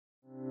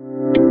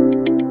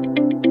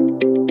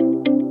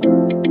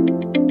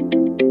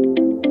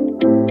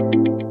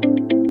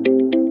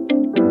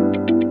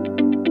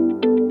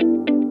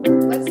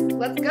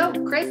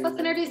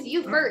introduce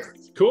you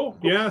first. Cool.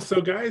 Yeah.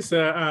 So guys,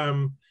 I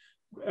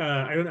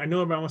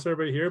know about almost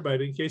everybody here,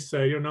 but in case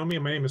you don't know me,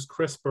 my name is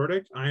Chris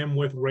Burdick. I am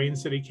with Rain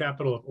City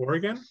Capital of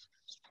Oregon.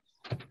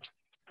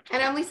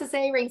 And I'm Lesa,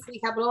 Rain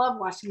City Capital of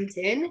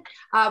Washington.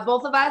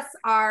 Both of us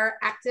are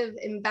active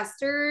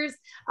investors,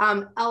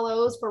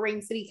 LOs for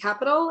Rain City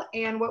Capital.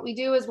 And what we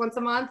do is once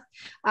a month,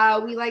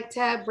 we like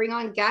to bring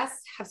on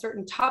guests, have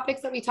certain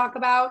topics that we talk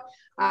about.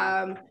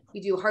 We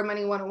do Hard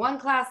Money 101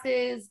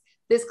 classes.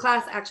 This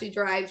class actually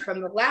derived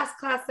from the last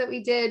class that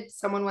we did.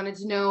 Someone wanted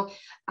to know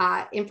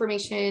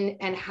information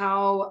and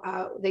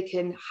how they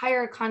can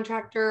hire a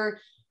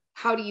contractor.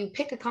 How do you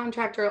pick a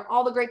contractor?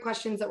 All the great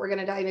questions that we're going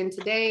to dive in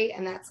today.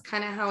 And that's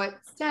kind of how it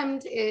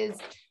stemmed is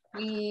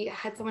we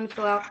had someone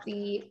fill out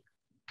the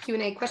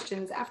Q&A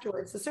questions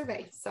afterwards, the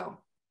survey. So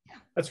yeah.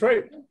 That's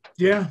right.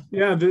 Yeah.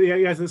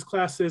 This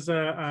class is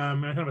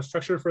kind of a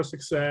structure for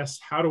success,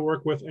 how to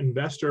work with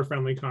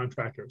investor-friendly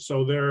contractors.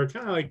 So there are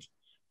kind of like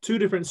two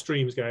different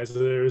streams, guys.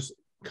 There's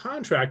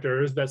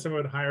contractors that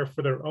someone would hire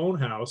for their own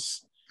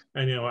house.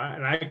 And,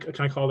 I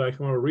kind of call that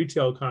kind of a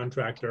retail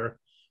contractor.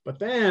 But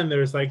then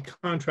there's like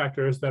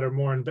contractors that are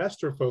more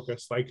investor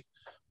focused, like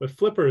with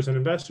flippers and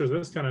investors,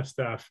 this kind of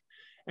stuff.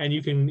 And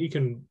you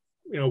can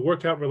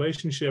work out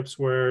relationships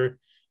where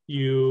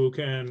you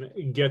can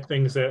get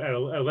things at a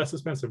less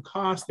expensive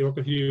cost. They work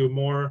with you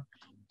more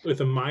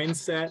with a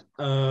mindset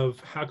of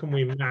how can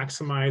we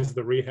maximize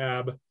the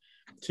rehab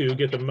to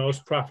get the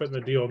most profit in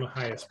the deal and the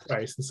highest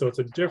price. And so it's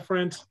a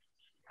different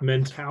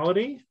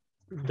mentality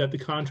that the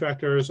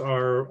contractors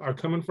are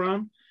coming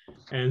from.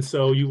 And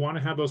so you want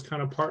to have those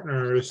kind of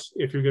partners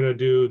if you're going to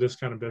do this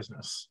kind of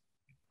business.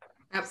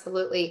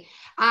 Absolutely.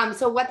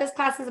 So what this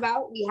class is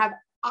about, we have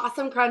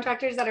awesome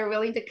contractors that are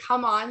willing to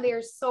come on. They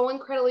are so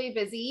incredibly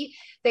busy.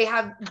 They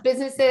have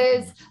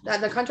businesses,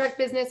 the contract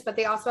business, but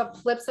they also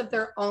have flips of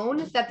their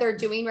own that they're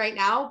doing right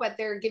now, but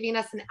they're giving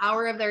us an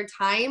hour of their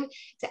time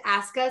to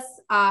ask us,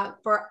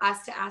 for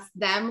us to ask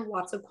them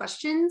lots of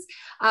questions.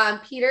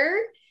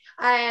 Peter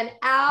and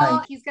Al,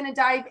 Hi. He's going to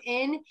dive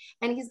in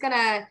and he's going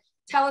to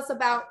tell us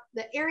about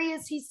the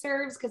areas he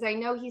serves, because I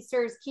know he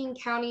serves King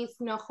County,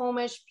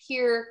 Snohomish,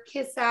 Pierre,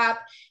 Kitsap.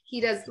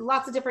 He does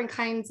lots of different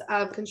kinds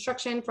of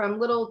construction from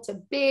little to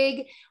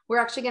big. We're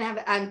actually going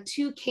to have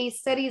 2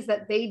 case studies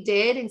that they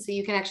did, and so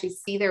you can actually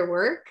see their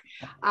work.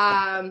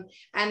 And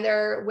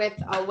they're with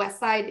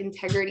Westside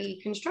Integrity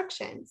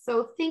Construction.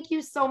 So thank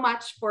you so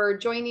much for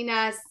joining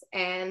us,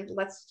 and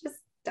let's just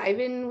dive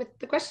in with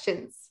the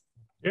questions.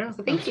 Yeah,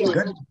 so thank you.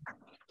 Good.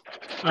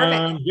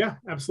 Yeah,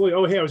 absolutely.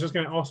 Oh, hey, I was just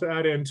going to also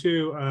add in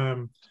too.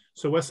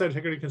 So Westside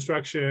Integrity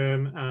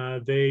Construction,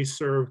 they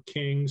serve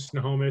King,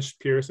 Snohomish,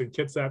 Pierce, and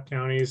Kitsap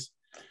counties.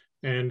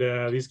 And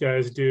these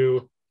guys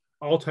do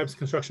all types of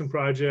construction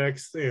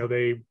projects.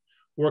 They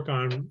work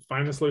on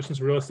finding solutions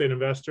for real estate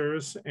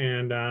investors.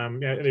 And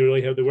they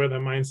really have, they wear the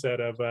mindset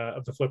of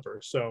the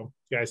flippers. So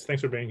guys,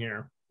 thanks for being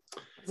here.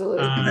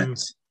 Absolutely.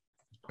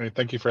 Great.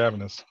 Thank you for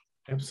having us.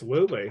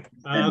 Absolutely.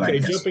 Okay,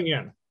 jumping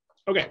in.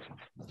 Okay,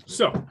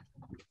 so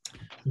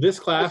this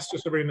class,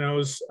 just so everybody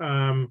knows,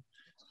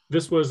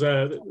 this was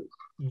born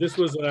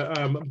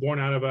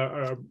out of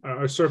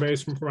our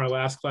surveys from our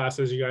last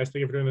classes. You guys, thank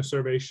you for doing the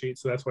survey sheet.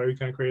 So that's why we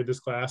kind of created this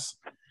class.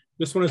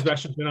 This one has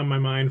actually been on my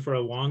mind for a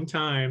long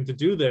time to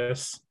do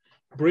this,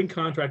 bring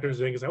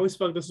contractors in, because I always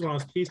felt like this is one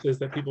of those pieces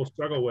that people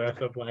struggle with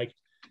of like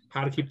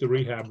how to keep the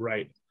rehab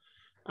right.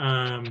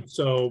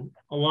 So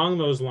along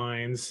those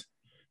lines,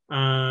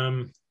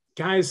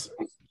 guys,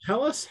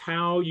 tell us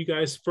how you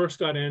guys first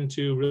got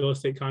into real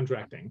estate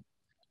contracting.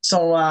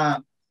 So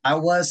I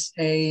was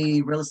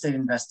a real estate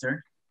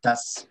investor.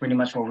 That's pretty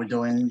much what we're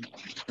doing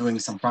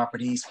some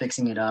properties,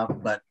 fixing it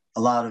up. But a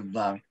lot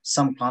of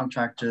some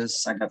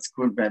contractors, I got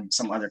screwed by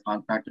some other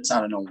contractors. I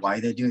don't know why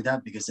they do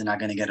that, because they're not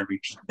going to get a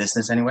repeat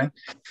business anyway.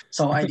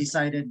 So I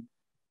decided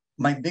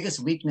my biggest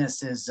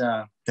weakness is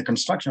the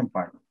construction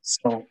part.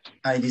 So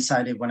I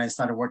decided when I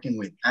started working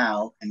with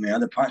Al and my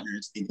other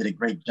partners, they did a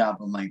great job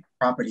on my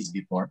properties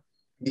before.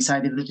 I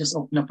decided to just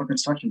open up a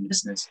construction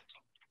business.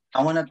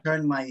 I want to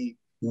turn my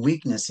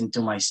weakness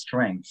into my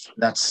strength.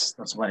 That's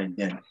what I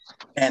did.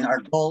 And our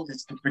goal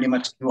is to pretty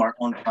much do our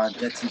own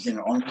projects using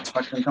our own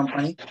construction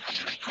company.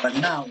 But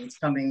now it's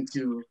coming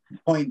to the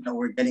point that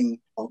we're getting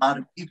a lot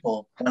of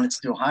people wanted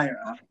to hire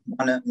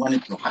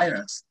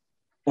us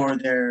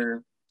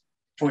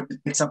to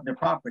fix up their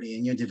property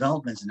and new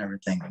developments and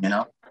everything,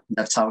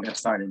 That's how it got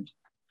started.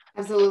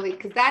 Absolutely.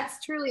 Because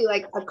that's truly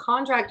like a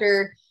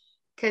contractor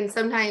can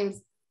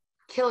sometimes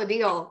kill a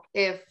deal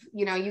if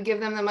you give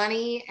them the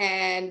money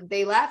and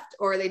they left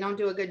or they don't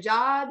do a good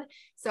job.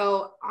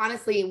 So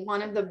honestly,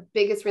 one of the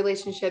biggest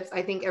relationships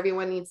I think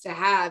everyone needs to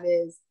have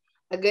is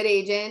a good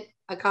agent,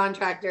 a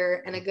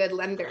contractor, and a good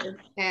lender,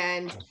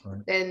 and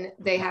then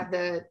they have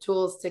the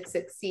tools to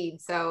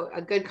succeed. So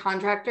a good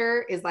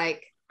contractor is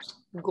like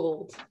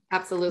gold.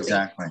 Absolutely.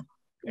 Exactly.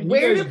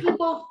 Where do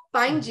people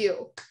find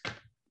you?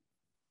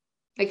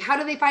 Like, how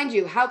do they find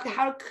you? How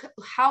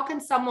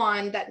can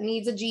someone that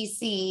needs a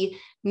GC,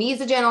 needs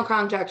a general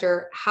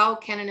contractor, how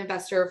can an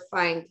investor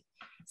find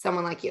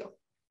someone like you?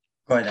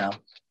 Go ahead, Al.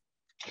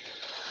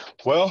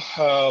 Well,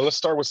 let's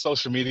start with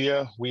social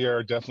media. We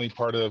are definitely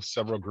part of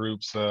several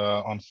groups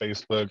on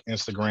Facebook,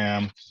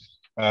 Instagram,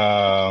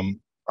 our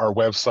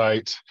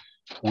website.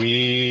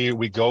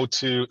 We go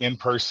to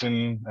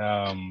in-person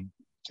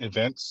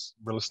events,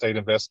 real estate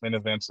investment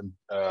events, and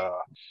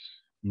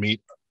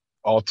meet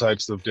all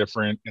types of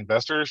different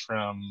investors,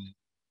 from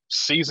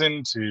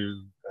seasoned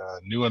to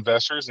new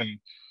investors, and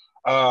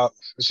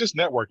it's just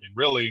networking,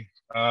 really,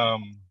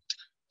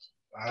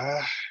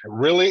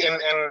 really, and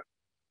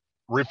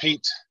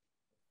repeat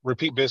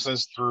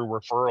business through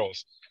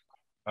referrals.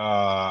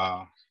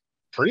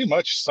 Pretty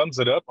much sums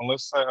it up,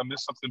 unless I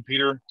missed something,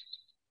 Peter.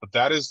 But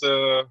that is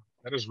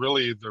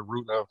really the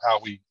root of how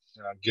we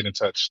get in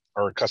touch,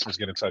 or customers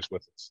get in touch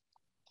with us.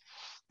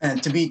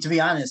 And to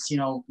be honest,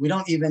 we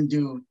don't even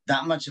do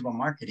that much of a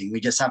marketing. We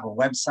just have a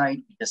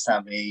website. We just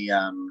have a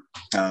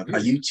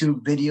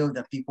YouTube video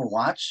that people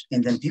watch,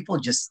 and then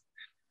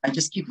I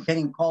just keep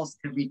getting calls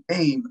every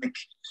day. Like,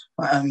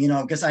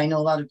 because I know a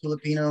lot of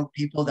Filipino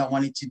people that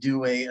wanted to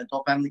do a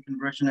adult family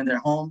conversion in their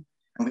home,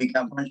 and we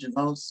got a bunch of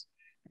those.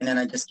 And then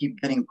I just keep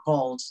getting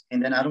calls,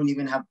 and then I don't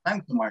even have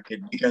time to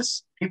market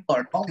because people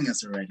are calling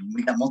us already.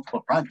 We got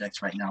multiple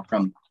projects right now,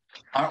 from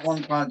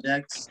art-one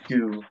projects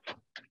to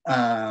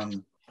other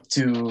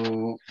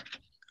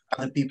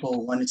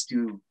people wanted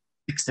to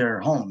fix their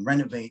home,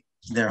 renovate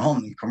their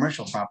home in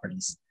commercial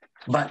properties.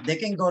 But they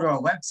can go to our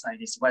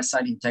website. It's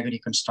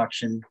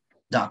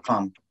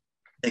westsiteintegrityconstruction.com.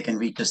 They can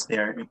reach us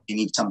there if they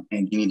need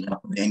something, they need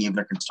help with any of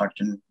their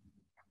construction,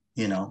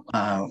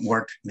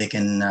 work. They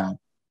can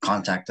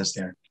contact us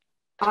there.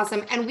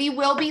 Awesome. And we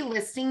will be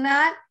listing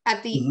that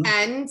at the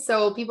end.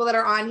 So people that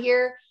are on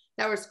here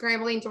that were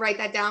scrambling to write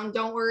that down,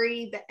 don't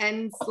worry. The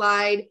end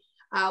slide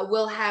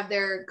will have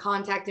their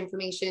contact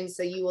information.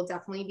 So you will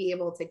definitely be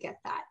able to get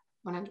that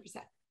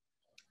 100%.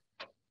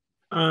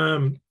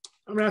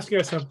 I'm going to ask you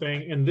guys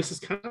something, and this is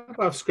kind of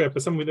off script,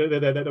 but something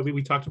that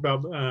we talked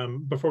about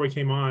before we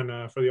came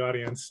on for the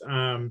audience.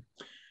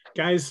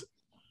 Guys,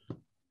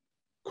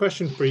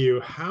 question for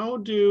you. How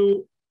would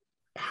you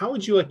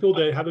like people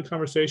to have a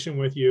conversation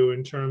with you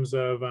in terms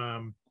of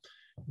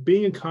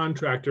being a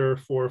contractor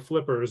for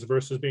flippers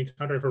versus being a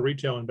contractor for a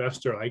retail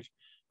investor? Like,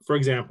 for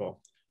example,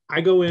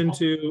 I go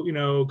into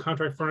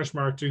Contract Furnish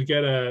Mark to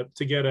get a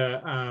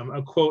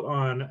quote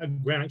on a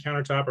granite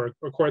countertop or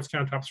quartz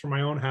countertops for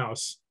my own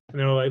house, and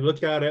they'll like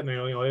look at it and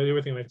they'll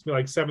everything like, it's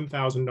like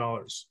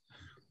 $7,000.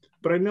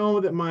 But I know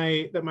that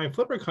my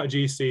flipper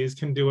GCs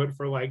can do it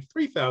for like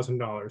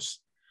 $3,000.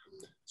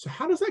 So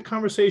how does that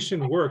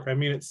conversation work? I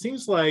mean, it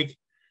seems like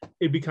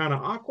it'd be kind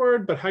of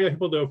awkward, but how do you get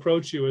people to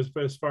approach you as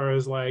far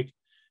as like,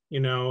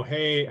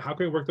 hey, how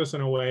can we work this in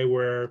a way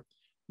where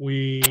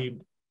we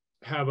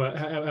have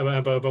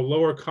a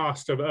lower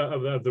cost of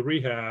the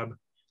rehab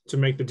to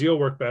make the deal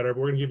work better, but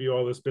we're going to give you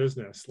all this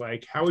business?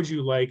 Like, how does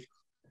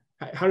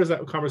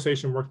that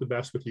conversation work the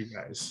best with you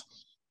guys?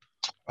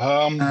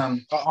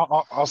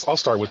 I'll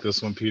start with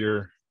this one,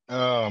 Peter.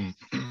 So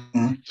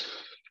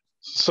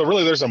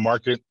really, there's a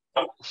market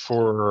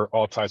for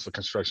all types of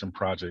construction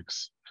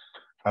projects.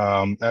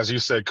 As you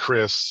said,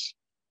 Chris,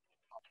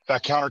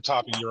 that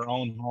countertop in your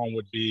own home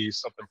would be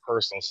something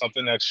personal,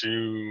 something that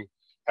you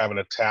have an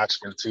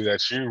attachment to,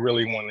 that you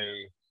really want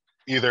to,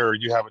 either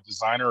you have a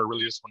designer or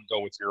really just want to go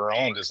with your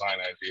own design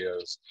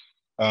ideas.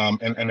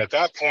 And at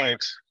that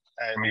point,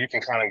 I mean, you can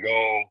kind of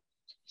go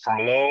from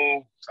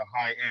low to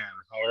high end,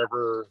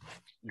 however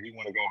you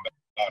want to go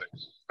about it.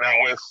 Now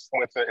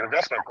with the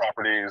investment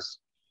properties,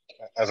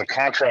 as a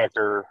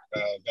contractor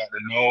that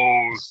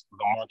knows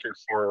the market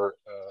for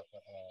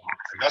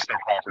investment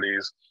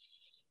properties,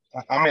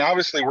 I mean,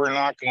 obviously we're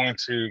not going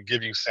to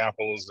give you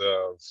samples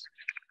of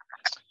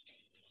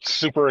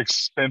super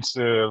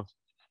expensive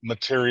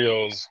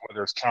materials,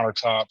 whether it's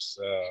countertops,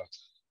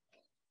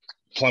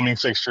 plumbing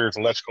fixtures,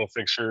 electrical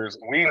fixtures.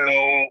 We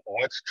know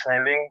what's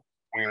trending.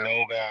 We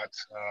know that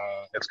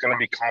it's going to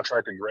be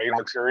contractor grade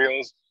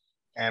materials,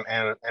 and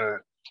a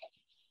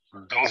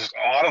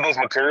lot of those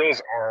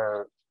materials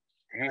are,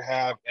 you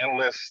have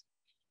endless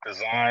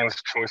designs,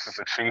 choices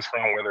to choose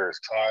from, whether it's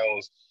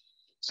tiles.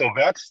 So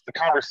that's the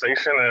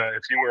conversation.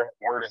 If you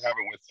were to have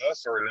it with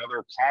us or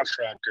another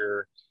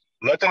contractor,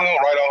 let them know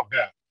right off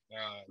bat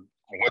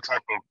what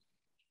type of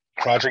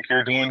project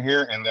you're doing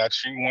here, and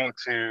that you want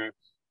to,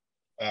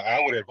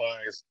 I would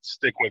advise,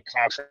 stick with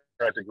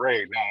contractor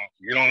grade. Now,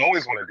 you don't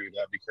always want to do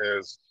that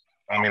because,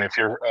 I mean, if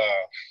you're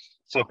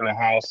flipping a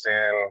house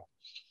in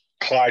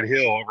Clyde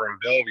Hill over in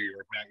Bellevue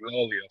or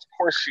Magnolia, of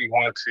course you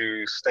want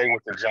to stay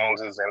with the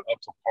Joneses and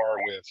up to par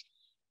with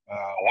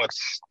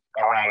what's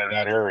around in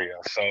that area.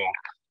 So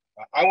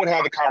I would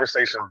have the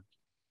conversation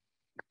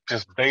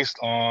just based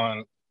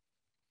on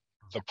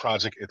the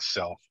project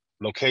itself,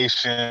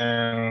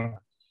 location,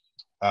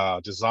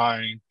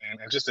 design,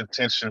 and just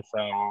intention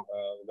from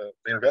the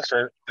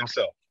investor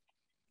themselves.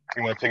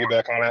 You want to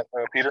piggyback on that,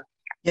 Peter?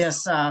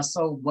 Yes.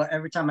 So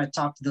every time I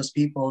talk to those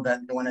people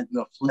that want to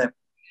do a flip,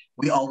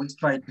 we always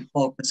try to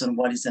focus on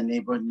what is the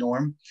neighborhood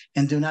norm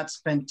and do not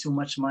spend too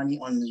much money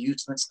on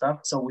useless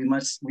stuff. So we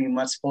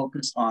must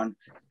focus on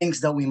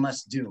things that we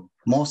must do.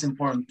 Most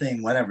important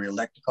thing, whatever,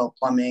 electrical,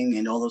 plumbing,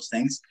 and all those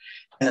things.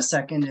 And the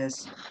second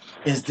is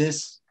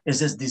this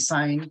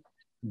design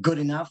good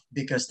enough?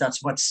 Because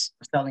that's what's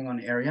selling on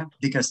the area.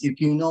 Because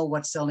if you know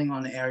what's selling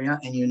on the area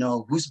and you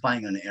know who's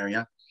buying on the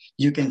area,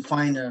 you can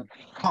find a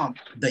comp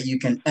that you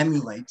can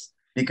emulate.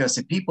 Because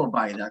if people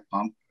buy that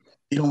comp,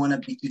 you don't want to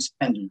be too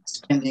spending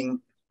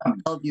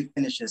Bellevue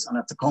finishes on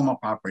a Tacoma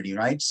property,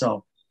 right?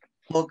 So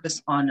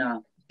focus on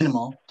a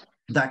minimal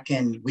that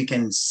we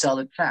can sell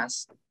it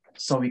fast,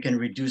 so we can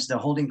reduce the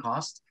holding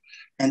cost,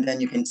 and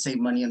then you can save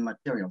money on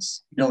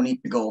materials. You don't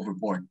need to go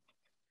overboard.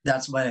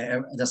 That's what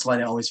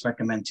I always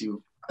recommend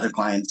to other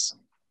clients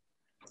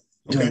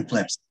doing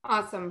flips.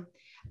 Awesome.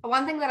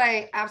 One thing that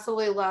I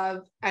absolutely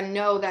love and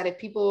know that if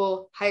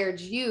people hired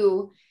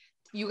you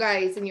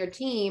guys and your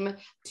team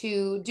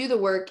to do the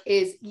work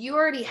is you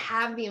already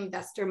have the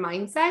investor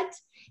mindset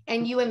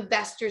and you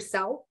invest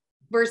yourself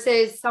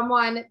versus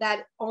someone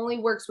that only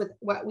works with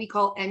what we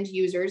call end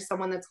users,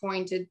 someone that's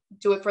going to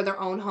do it for their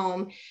own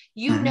home.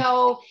 You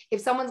know, if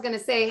someone's going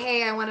to say,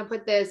 hey, I want to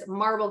put this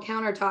marble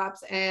countertops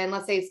and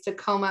let's say it's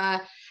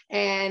Tacoma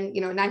and,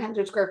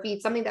 900 square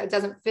feet, something that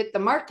doesn't fit the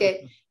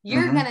market,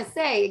 you're going to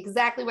say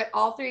exactly what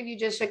all three of you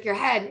just shook your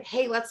head.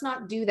 Hey, let's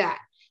not do that.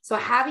 So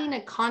having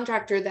a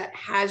contractor that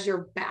has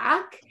your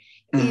back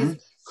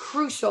is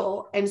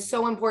crucial and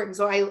so important.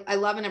 So I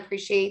love and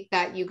appreciate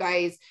that you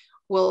guys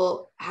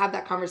will have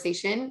that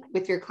conversation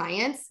with your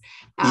clients.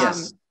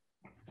 Yes.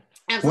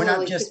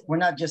 Absolutely. We're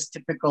not just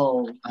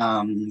typical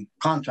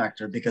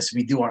contractor, because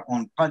we do our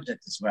own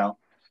project as well.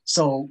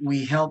 So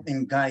we help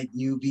and guide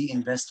newbie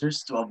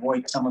investors to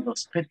avoid some of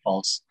those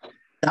pitfalls.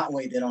 That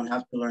way they don't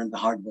have to learn the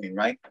hard way,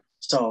 right?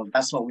 So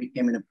that's what we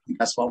come into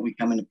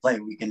play.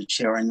 We can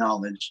share our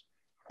knowledge.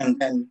 And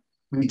then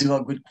we do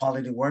a good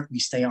quality work. We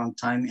stay on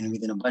time and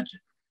within a budget.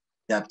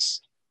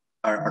 That's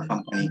our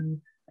company,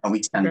 and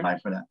we stand by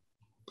for that.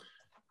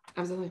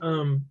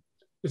 Absolutely.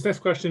 This next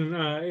question,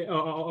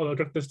 I'll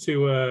direct this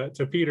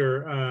to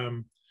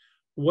Peter.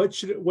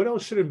 What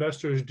else should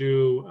investors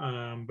do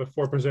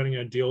before presenting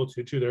a deal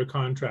to their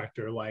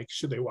contractor? Like,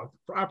 should they walk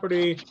the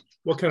property?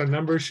 What kind of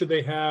numbers should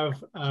they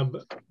have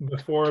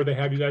before they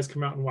have you guys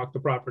come out and walk the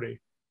property?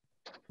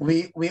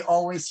 We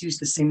always use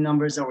the same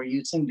numbers that we're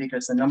using,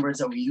 because the numbers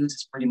that we use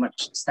is pretty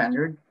much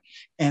standard.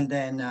 And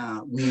then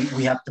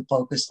we have to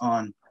focus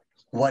on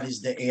what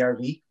is the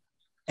ARV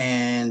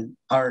and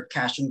our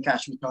cash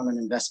return on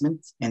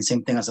investment, and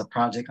same thing as a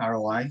project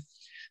ROI.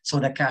 So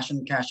the cash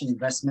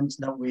investments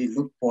that we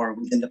look for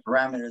within the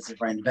parameters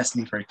of our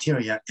investment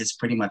criteria is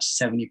pretty much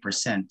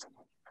 70%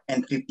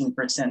 and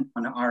 15%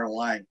 on the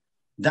ROI.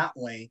 That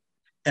way,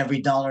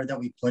 every dollar that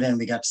we put in,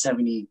 we got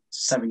 70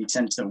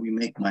 cents that we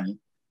make money.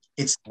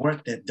 It's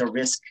worth it. The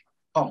risk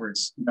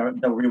covers,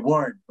 the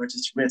reward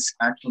versus risk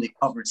actually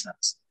covers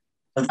us.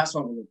 So that's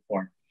what we look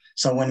for.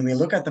 So when we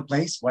look at the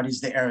place, what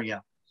is the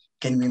area?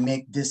 Can we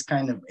make this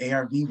kind of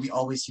ARV? We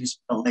always use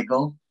the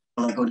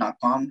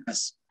Lego.com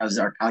as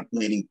our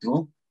calculating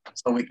tool.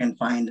 So we can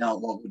find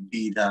out what would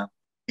be the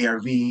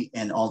ARV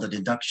and all the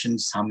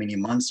deductions, how many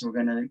months we're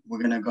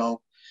gonna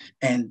go.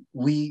 And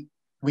we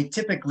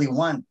typically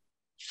want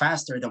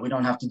faster, that we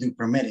don't have to do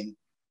permitting.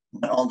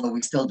 But although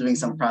we're still doing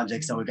some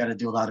projects, so we got to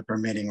do a lot of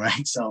permitting,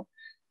 right? So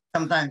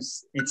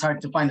sometimes it's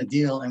hard to find a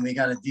deal, and we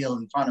got a deal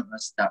in front of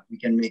us that we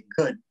can make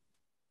good.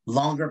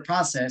 Longer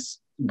process,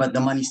 but the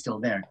money's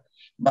still there.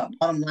 But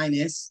bottom line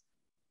is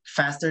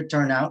faster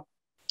turnout,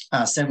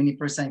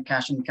 70%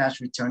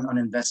 cash return on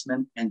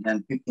investment, and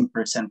then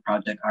 15%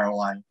 project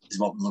ROI is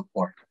what we look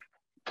for.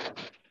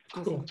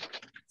 Awesome. Cool.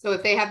 So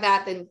if they have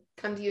that, then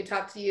come to you,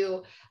 talk to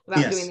you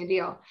about doing the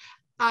deal.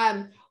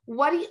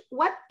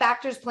 What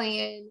factors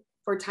play in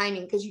for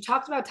timing? Because you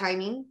talked about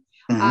timing.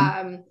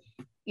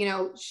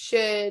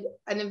 Should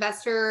an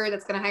investor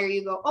that's going to hire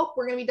you go, oh,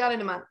 we're going to be done in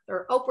a month,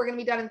 or oh, we're going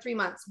to be done in 3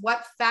 months?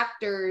 What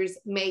factors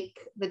make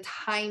the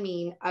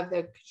timing of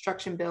the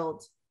construction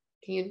build?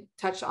 Can you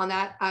touch on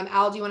that?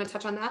 Al, do you want to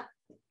touch on that?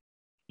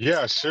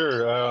 Yeah,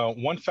 sure.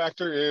 One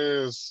factor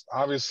is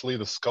obviously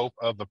the scope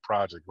of the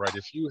project, right?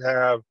 If you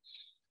have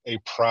a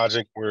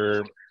project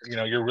where,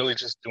 you're really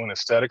just doing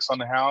aesthetics on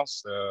the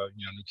house,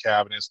 new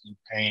cabinets, new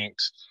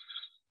paint.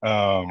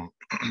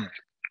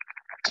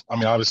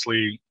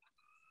 Obviously,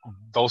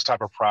 those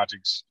type of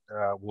projects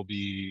will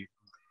be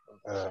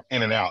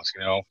in and out,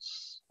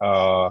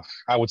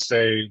 I would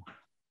say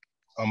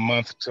a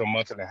month to a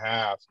month and a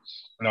half.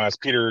 As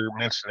Peter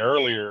mentioned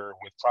earlier,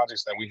 with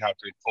projects that we have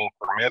to pull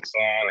permits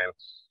on,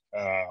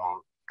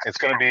 and it's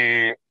going to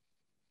be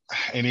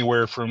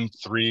anywhere from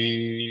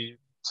 3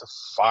 to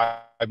 5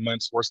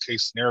 months, worst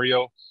case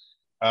scenario.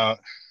 And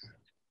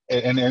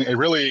it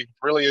really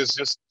is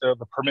just the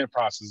permit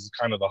process is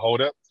kind of the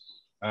holdup,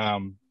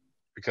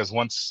 because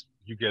once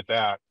you get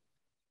that,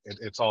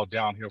 it's all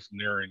downhill from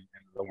there, and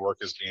the work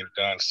is being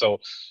done. So,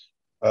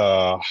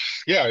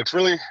 it's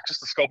really just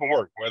the scope of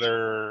work,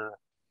 whether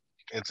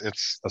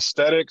it's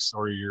aesthetics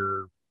or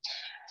you're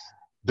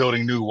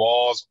building new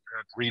walls,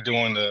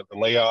 redoing the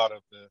layout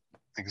of the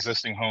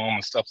existing home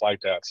and stuff like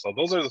that. So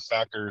those are the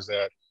factors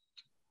that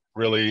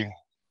really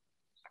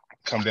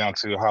come down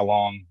to how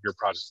long your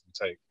project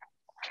can take.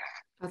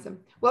 Awesome.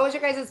 What was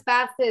your guys'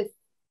 fastest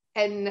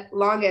and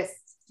longest?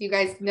 Do you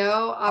guys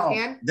know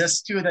offhand?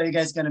 There's two that you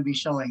guys going to be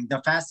showing.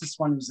 The fastest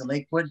one was the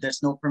Lakewood.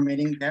 There's no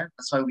permitting there.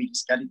 That's why we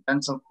just got it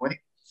done so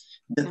quick.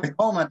 The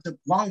Tacoma took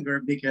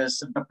longer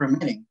because of the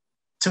permitting.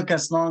 Took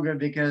us longer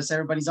because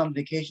everybody's on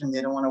vacation.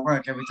 They don't want to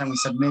work. Every time we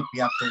submit,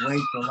 we have to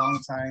wait for a long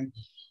time.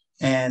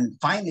 And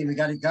finally, we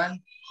got it done.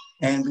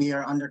 And we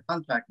are under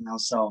contract now.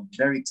 So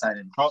very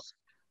excited.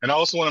 And I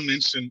also want to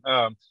mention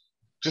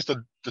just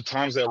the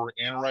times that we're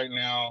in right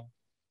now.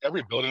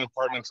 Every building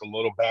department's a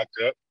little backed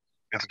up.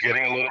 It's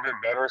getting a little bit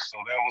better. So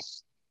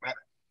that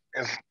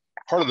is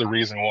part of the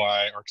reason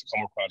why our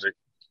Tacoma project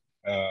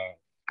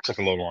took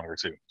a little longer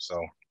too.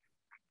 So.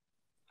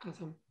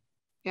 Awesome.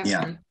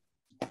 Yeah.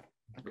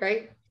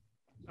 Great.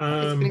 It's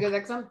gonna go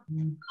next one.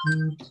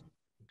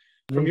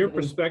 From your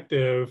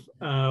perspective,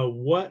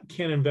 what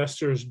can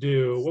investors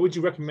do? What would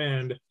you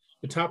recommend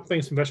the top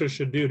things investors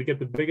should do to get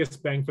the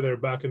biggest bang for their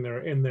buck in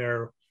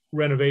their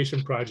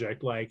renovation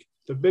project? Like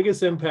the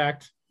biggest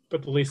impact,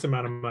 but the least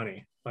amount of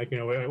money. Like, you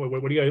know,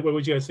 what would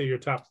you guys say your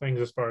top things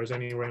as far as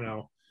any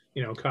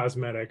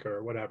cosmetic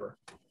or whatever?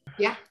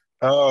 Yeah.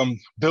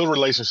 Build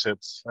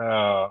relationships.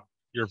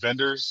 Your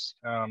vendors.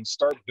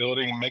 Start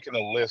making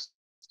a list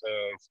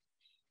of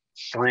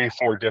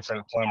 3-4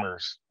 different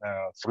plumbers,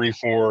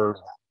 3-4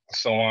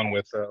 so on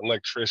with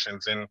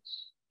electricians, and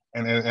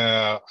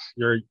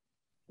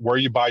where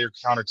you buy your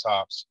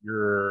countertops,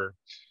 your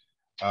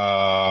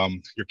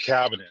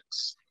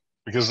cabinets,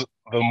 because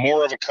the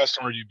more of a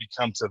customer you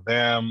become to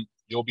them,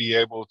 you'll be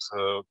able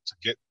to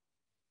get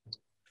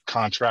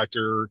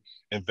contractor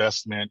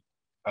investment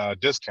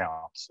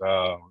discounts,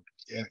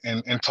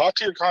 and talk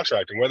to your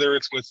contractor, whether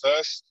it's with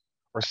us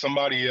or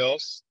somebody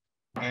else,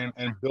 and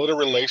build a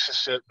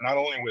relationship not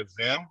only with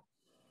them,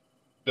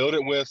 build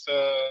it with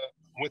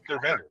their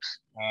vendors,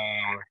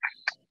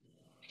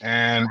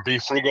 and be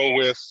frugal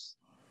with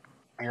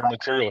your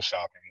material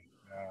shopping.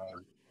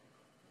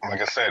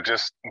 Like I said,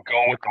 just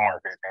go with the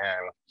market,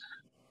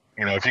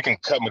 and if you can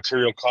cut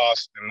material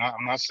costs, and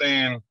I'm not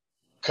saying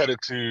cut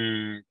it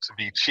to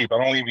be cheap. I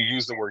don't even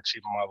use the word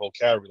cheap in my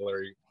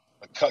vocabulary,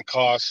 but cut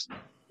costs,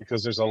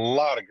 because there's a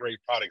lot of great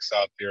products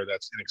out there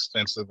that's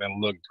inexpensive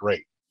and look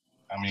great.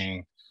 I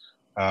mean,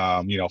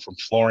 from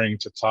flooring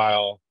to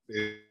tile,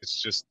 it's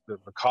just the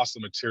cost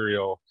of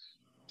material,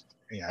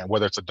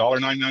 whether it's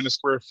 $1.99 a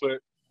square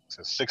foot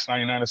to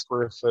 $6.99 a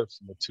square foot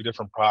from the two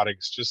different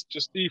products,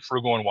 just be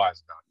frugal and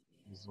wise about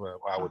it, is what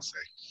I would say.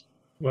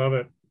 Love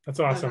it. That's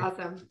awesome. That's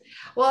awesome.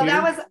 Well,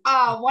 that was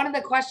one of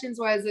the questions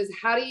is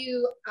how do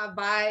you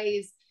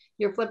advise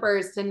your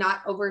flippers to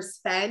not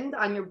overspend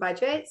on your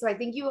budget? So I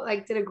think you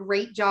did a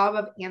great job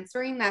of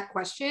answering that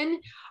question.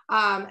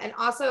 And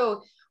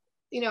also,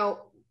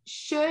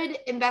 should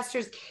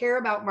investors care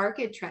about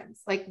market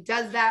trends? Like,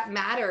 does that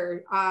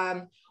matter?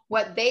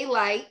 What they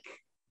like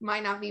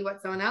might not be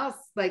what someone else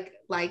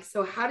likes.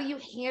 So how do you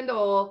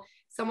handle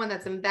someone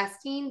that's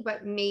investing,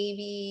 but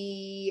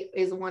maybe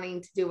is wanting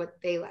to do what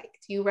they like?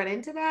 Do you run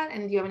into that?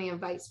 And do you have any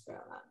advice for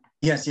that?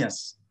 Yes. Yep.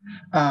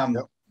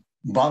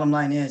 Bottom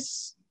line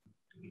is,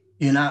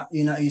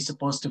 you're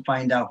supposed to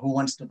find out who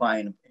wants to buy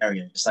in an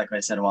area. Just like I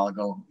said a while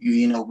ago,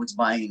 you know who's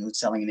buying and who's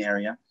selling an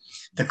area.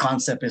 The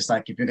concept is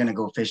like, if you're going to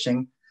go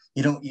fishing,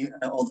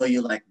 although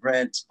you like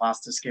breads,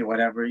 pasta, skit,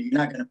 whatever, you're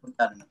not going to put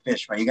that in a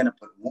fish, right? You're going to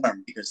put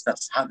worm, because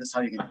that's how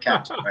you're going to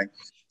catch it, right?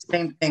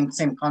 Same thing,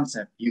 same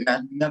concept. You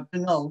have to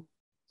know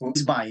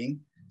who's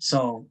buying.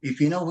 So if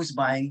you know who's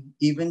buying,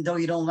 even though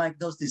you don't like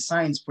those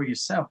designs for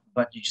yourself,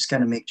 but you just got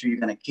to make sure you're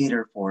going to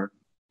cater for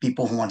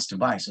people who wants to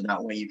buy. So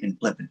that way you can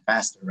flip it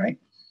faster, right?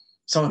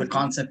 So the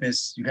concept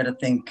is you got to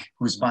think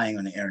who's buying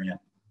on the area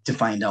to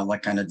find out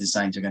what kind of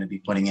designs you're going to be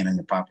putting in on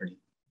the property.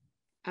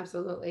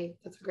 Absolutely.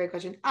 That's a great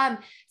question.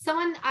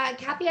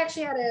 Kathy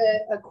actually had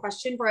a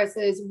question for us,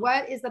 is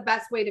what is the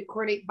best way to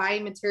coordinate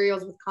buying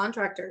materials with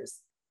contractors?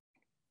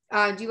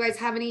 Do you guys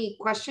have any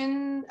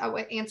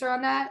answer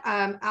on that?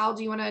 Al,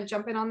 do you want to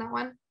jump in on that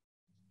one?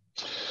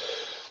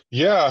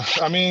 Yeah,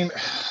 I mean,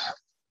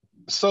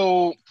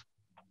 so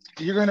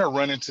you're going to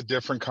run into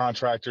different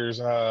contractors.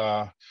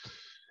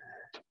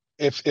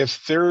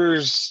 If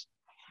there's,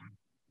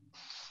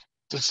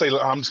 let's say,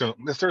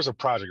 if there's a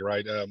project,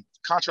 right?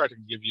 Contractor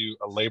can give you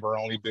a labor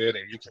only bid,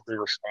 and you can be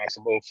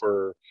responsible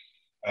for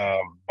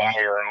buying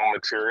your own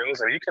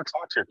materials, and you can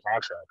talk to your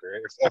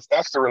contractor. If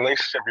that's the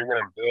relationship you're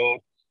going to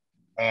build,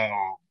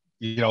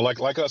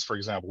 like us, for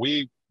example,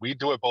 we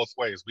do it both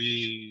ways.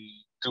 We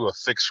do a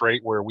fixed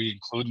rate where we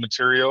include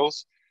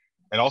materials,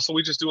 and also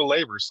we just do a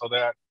labor, so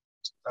that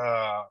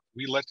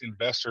we let the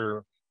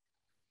investor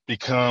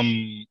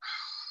become,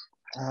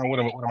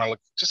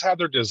 just have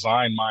their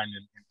design mind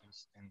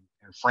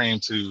and frame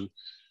to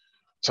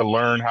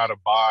learn how to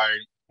buy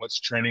what's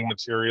trending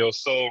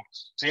materials. So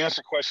to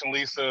answer your question,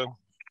 Lisa,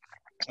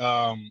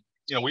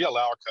 we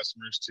allow our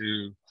customers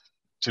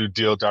to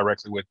deal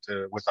directly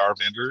with our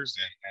vendors,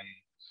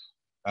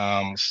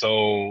 and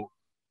so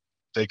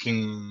they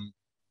can,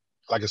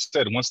 like I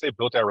said, once they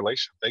built that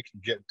relationship, they can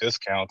get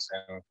discounts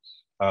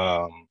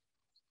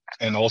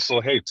and also,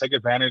 hey, take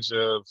advantage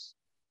of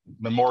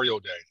Memorial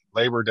Day,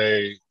 Labor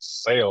Day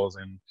sales.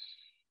 And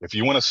if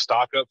you want to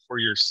stock up for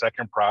your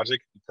second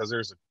project because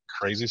there's a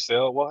crazy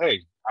sale, well,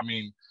 hey, I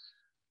mean,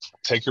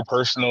 take your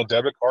personal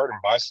debit card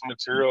and buy some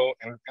material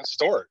and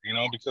store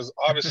it, because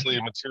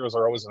obviously materials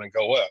are always going to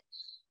go up,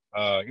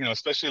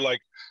 especially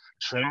like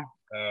trim,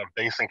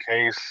 base and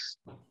case.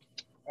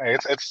 Hey,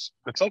 it's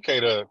okay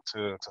to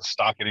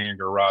stock it in your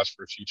garage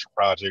for a future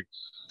project.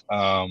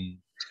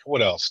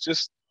 What else?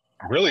 Just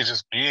really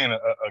just being a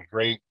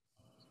great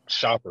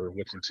shopper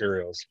with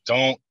materials.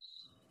 Don't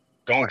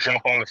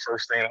jump on the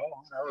first thing.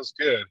 Oh, that was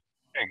good.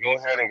 Hey, go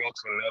ahead and go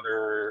to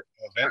another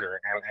vendor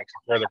and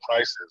compare the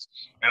prices.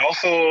 And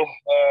also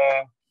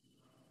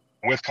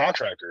with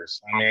contractors,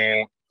 I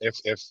mean, if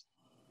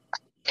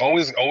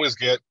always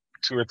get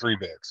 2 or 3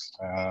 bids,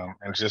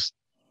 and just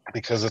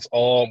because it's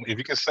all, if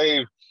you can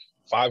save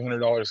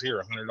 $500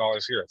 here,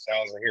 $100 here,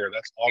 $1,000 here,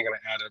 that's all going to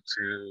add up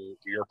to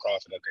your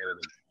profit at the end of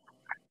the day.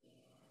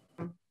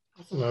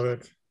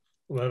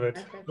 Love it.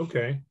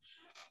 Okay.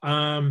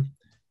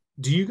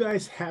 Do you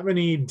guys have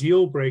any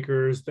deal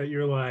breakers that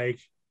you're like,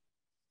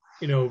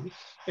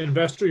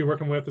 investor you're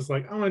working with is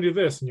like, I want to do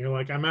this, and you're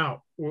like, I'm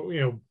out.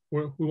 We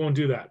won't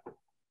do that.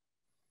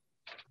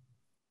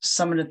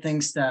 Some of the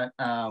things that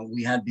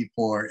we had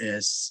before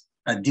is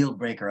a deal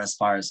breaker as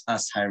far as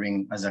us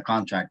hiring as a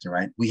contractor,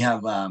 right? We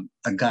have a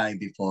guy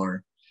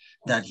before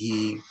that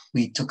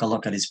we took a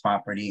look at his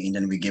property, and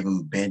then we gave him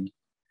a bid.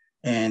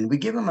 And we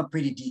give him a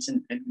pretty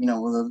decent,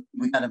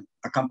 we got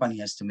a company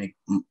has to make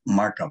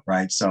markup,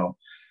 right? So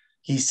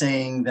he's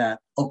saying that,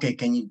 okay,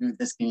 can you do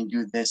this? Can you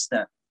do this?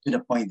 That to the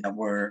point that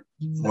we're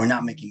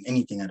not making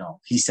anything at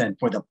all. He said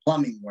for the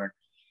plumbing work,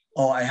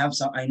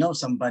 I know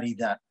somebody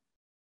that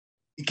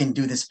can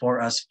do this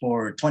for us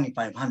for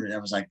 $2,500. I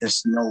was like,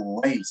 there's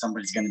no way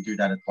somebody's going to do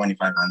that at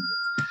 $2,500.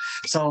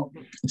 So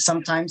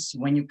sometimes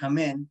when you come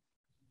in,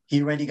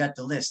 he already got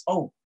the list.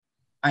 Oh,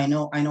 I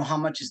know how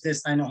much is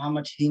this. I know how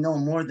much he know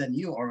more than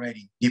you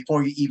already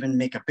before you even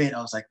make a bid.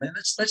 I was like,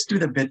 let's do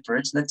the bid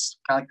first. Let's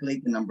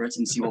calculate the numbers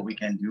and see what we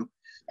can do.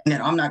 And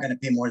then I'm not going to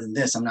pay more than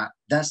this.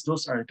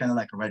 Those are kind of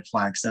like a red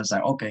flag. So I was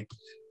like, okay,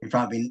 we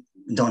probably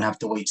don't have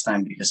to waste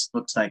time because it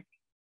looks like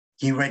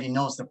he already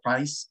knows the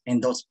price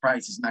and those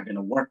prices not going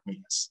to work with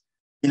us.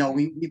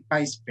 We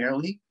price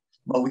fairly,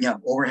 but we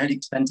have overhead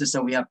expenses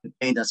that we have to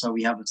pay. That's why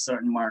we have a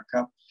certain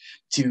markup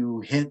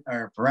to hit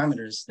our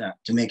parameters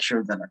to make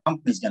sure that our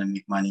company is going to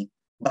make money.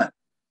 But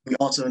we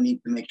also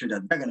need to make sure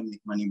that they're going to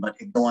make money. But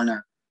if they want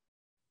to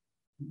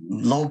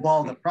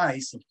lowball the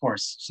price, of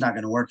course, it's not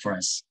going to work for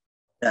us.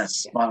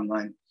 That's bottom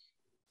line.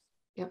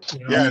 Yep.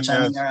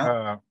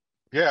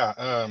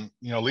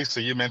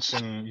 Lesa, you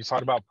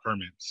talked about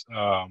permits.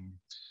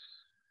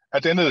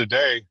 At the end of the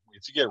day,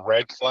 if you get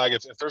red flag,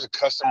 if there's a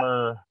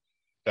customer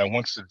that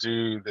wants to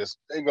do this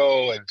big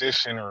old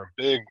addition or a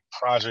big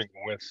project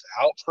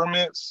without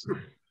permits,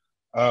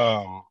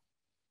 I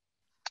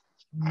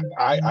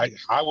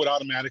would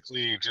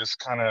automatically just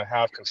kind of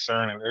have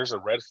concern, and there's a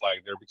red flag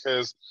there,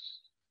 because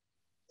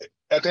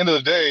at the end of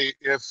the day,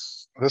 if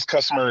this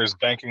customer is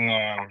banking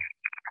on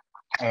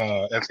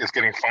it's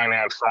getting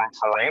financed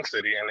from Rain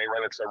City and they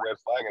run into a red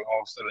flag and all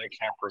of a sudden they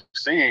can't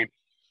proceed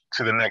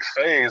to the next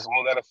phase,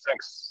 well, that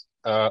affects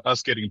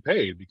us getting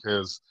paid,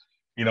 because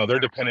they're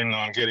depending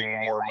on getting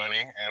more money,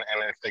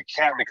 and if they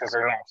can't because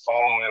they're not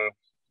following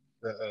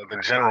the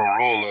general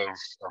rule of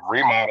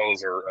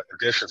remodels or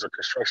additions or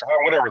construction,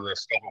 whatever the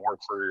scope of work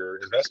for your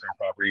investment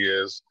property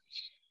is,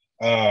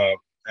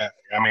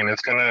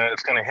 it's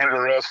gonna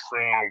hinder us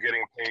from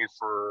getting paid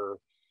for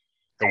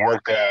the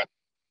work that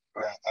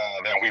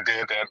we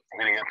did that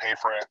we didn't get paid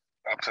for it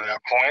up to that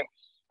point,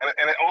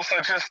 and it also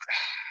just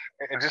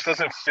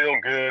doesn't feel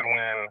good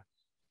when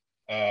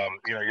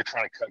you're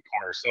trying to cut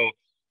corners. So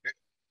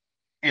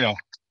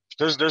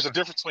there's a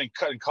difference between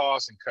cutting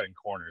costs and cutting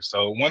corners.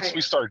 So once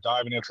we start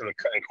diving into the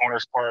cutting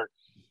corners part,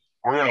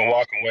 we're going to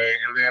walk away.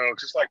 And then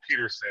just like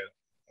Peter said,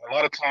 a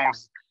lot of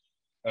times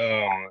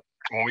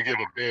when we give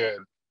a bid,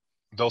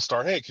 they'll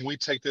start, hey, can we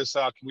take this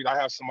out? I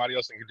have somebody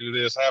else that can do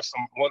this.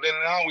 Well, then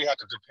now we have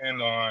to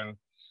depend on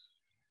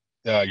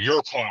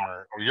your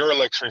plumber or your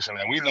electrician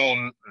that we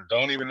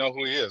don't even know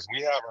who he is.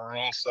 We have our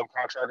own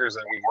subcontractors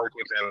that we work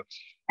with, and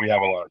we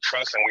have a lot of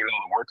trust, and we know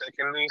the work they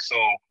can do. So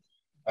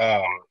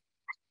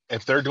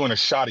if they're doing a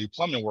shoddy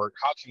plumbing work,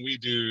 how can we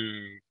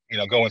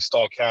go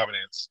install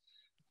cabinets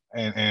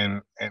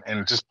and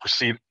just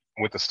proceed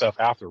with the stuff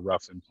after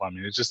rough and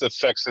plumbing? It just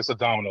affects, it's a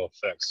domino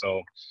effect.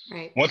 So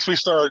once we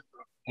start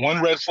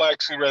one red flag,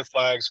 2 red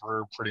flags,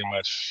 we're pretty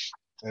much,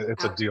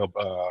 it's a deal.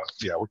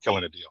 We're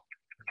killing a deal.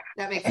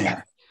 That makes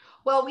sense.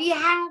 Well, we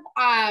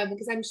have,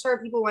 because I'm sure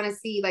people want to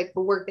see like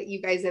the work that you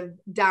guys have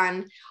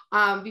done.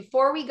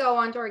 Before we go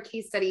on to our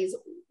case studies,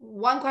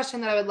 one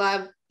question that I would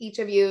love each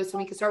of you, so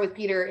we can start with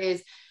Peter,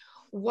 is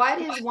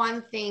what is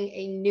one thing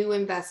a new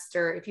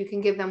investor, if you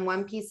can give them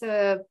one piece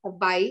of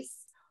advice,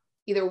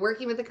 either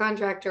working with a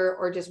contractor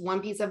or just one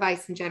piece of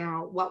advice in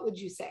general, what would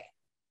you say?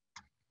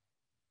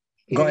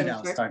 Go ahead,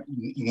 Al. Start.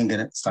 You can get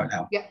it. Start,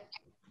 Al. Yeah.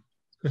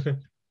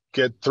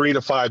 Get 3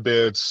 to 5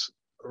 bids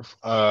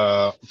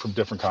from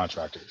different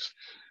contractors.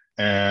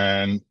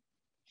 And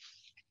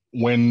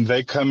when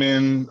they come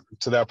in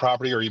to that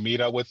property or you meet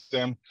up with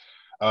them,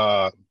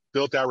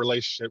 build that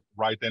relationship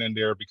right then and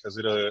there, because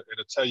it'll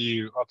tell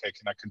you, okay,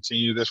 can I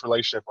continue this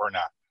relationship or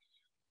not?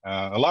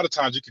 A lot of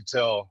times you can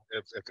tell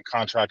if the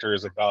contractor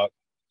is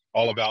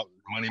all about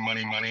money.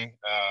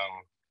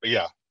 But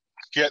yeah,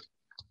 get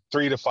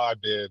 3 to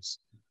 5 bids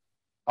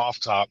off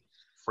top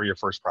for your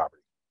first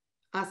property.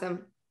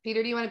 Awesome.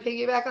 Peter, do you want to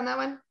piggyback on that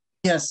one?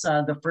 Yes,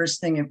 the first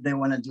thing, if they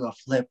want to do a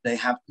flip, they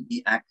have to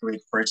be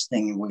accurate first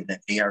thing with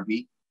the ARV.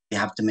 They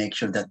have to make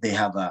sure that they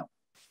have a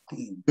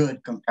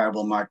good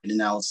comparable market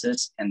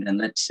analysis. And then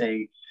let's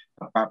say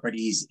a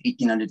property is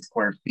 1,800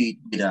 square feet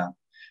with a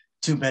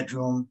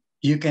 2-bedroom.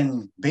 You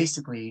can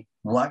basically,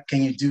 what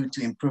can you do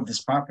to improve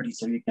this property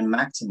so you can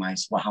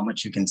maximize how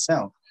much you can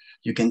sell?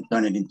 You can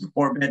turn it into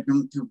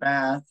 4-bedroom,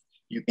 2-bath.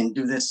 You can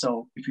do this.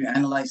 So if you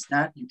analyze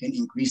that, you can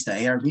increase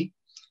the ARV.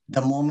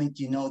 The moment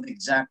you know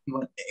exactly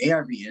what the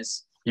ARV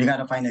is, you got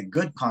to find a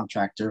good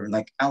contractor,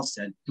 like Al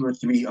said, 2 or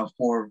 3 or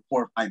 4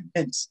 or 5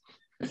 bids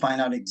to find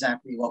out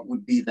exactly what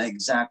would be the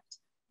exact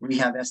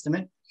rehab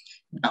estimate.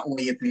 That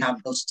way, if you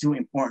have those 2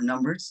 important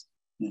numbers,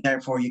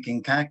 therefore you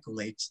can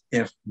calculate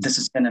if this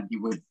is going to be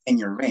within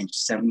your range,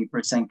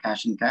 70%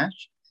 cash and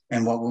cash,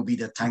 and what will be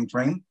the time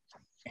frame,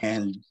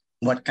 and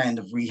what kind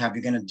of rehab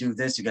you're going to do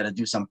this. You got to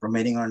do some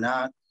permitting or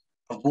not.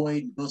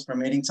 Avoid those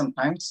permitting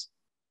sometimes.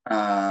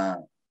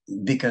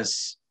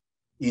 Because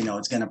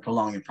it's going to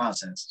prolong your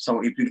process.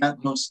 So if you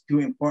got those 2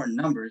 important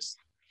numbers,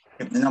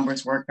 if the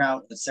numbers work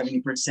out at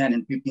 70%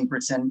 and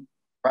 15%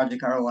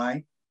 project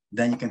ROI,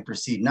 then you can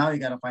proceed. Now you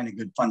got to find a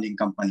good funding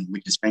company,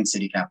 which is Spring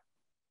City Capital.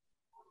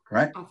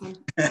 Correct? Awesome.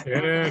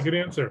 Yeah, good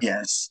answer.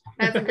 Yes.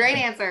 That's a great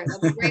answer.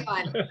 That's a great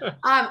one.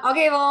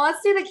 Okay, well,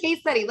 let's do the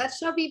case study. Let's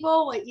show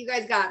people what you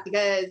guys got,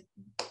 because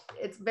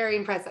it's very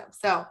impressive.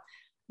 So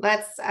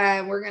let's,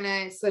 we're going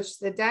to switch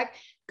to the deck.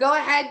 Go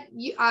ahead,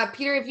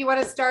 Peter, if you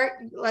want to start,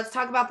 let's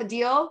talk about the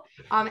deal.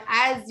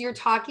 As you're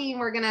talking,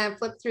 we're going to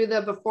flip through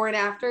the before and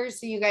after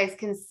so you guys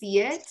can see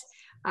it.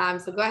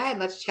 So go ahead,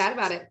 let's chat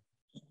about it.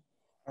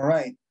 All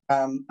right.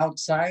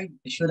 Outside,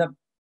 I should have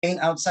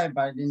painted outside,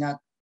 but I did not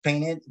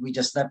paint it. We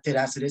just left it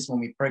as it is when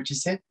we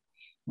purchased it.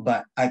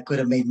 But I could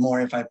have made more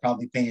if I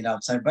probably painted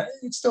outside, but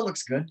it still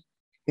looks good.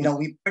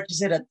 We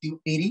purchased it at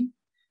 $280.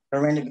 The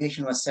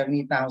renovation was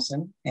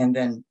 $70,000. And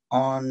then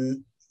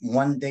on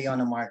one day on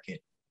the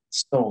market,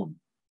 sold.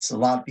 So a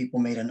lot of people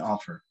made an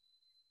offer,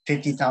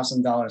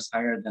 $50,000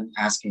 higher than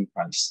asking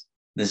price.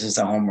 This is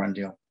a home run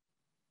deal.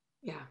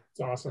 Yeah, it's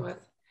awesome.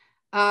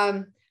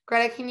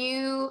 Greta, can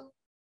you?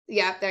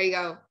 Yeah, there you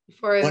go.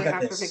 Before and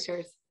after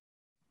pictures.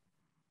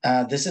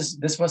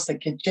 This was the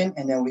kitchen,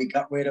 and then we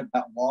got rid of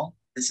that wall.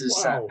 This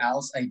is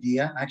Al's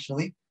idea,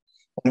 actually.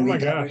 When we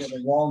got rid of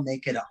the wall,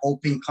 make it an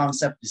open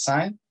concept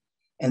design,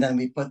 and then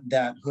we put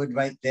that hood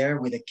right there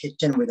with a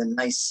kitchen with a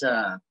nice.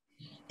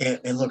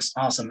 It looks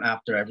awesome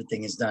after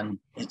everything is done.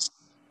 It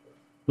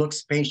looks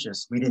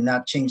spacious. We did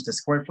not change the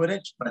square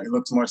footage, but it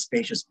looks more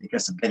spacious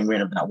because of getting rid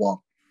of that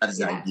wall. That is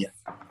the idea.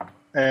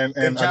 And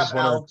I just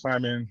want to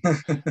chime in.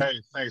 Hey,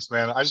 thanks,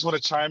 man. I just want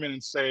to chime in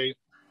and say,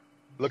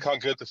 look how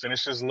good the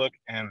finishes look.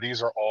 And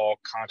these are all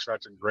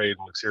contractor grade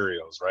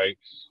materials, right?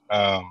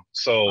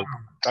 So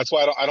that's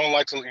why I don't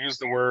like to use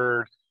the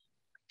word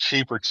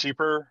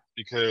cheaper,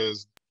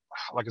 because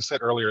like I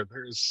said earlier,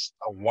 there's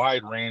a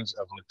wide range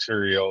of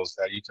materials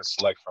that you can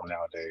select from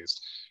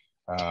nowadays.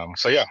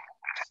 So yeah.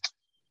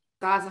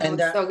 Awesome. And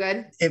so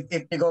good.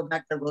 If you go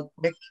back there real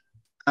quick,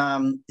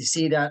 you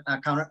see that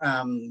counter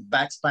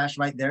backsplash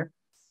right there?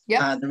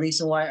 Yeah. The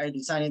reason why I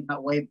designed it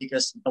that way,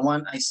 because the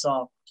one I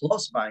saw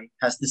close by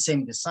has the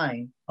same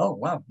design. Oh,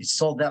 wow. It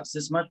sold out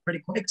this much pretty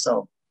quick.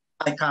 So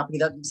I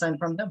copied that design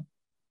from them.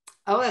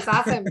 Oh, that's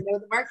awesome. Know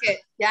the market.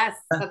 Yes,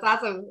 that's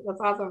awesome.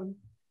 That's awesome.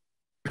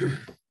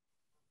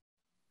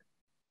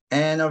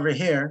 And over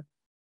here.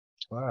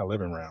 Wow,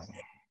 living room.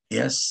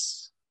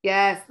 Yes.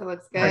 Yes, that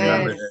looks good. I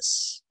remember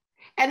this.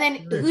 And then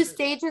who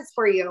stages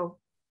for you?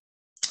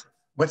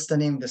 What's the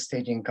name of the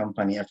staging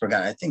company? I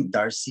forgot. I think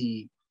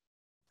Darcy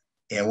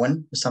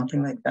Ewan or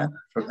something like that.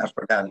 I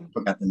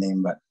forgot the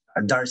name, but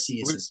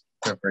Darcy is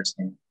her first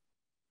name.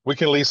 We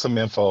can leave some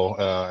info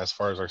as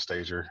far as our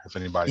stager, if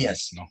anybody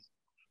wants to know.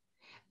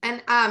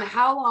 And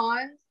how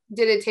long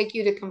did it take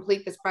you to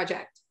complete this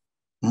project?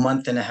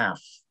 Month and a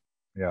half.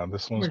 Yeah,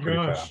 this one's pretty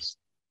fast.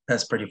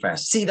 That's pretty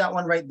fast. See that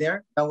one right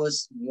there? That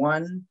was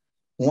one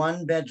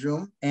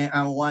bedroom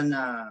and one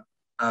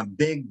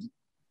big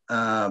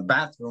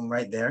bathroom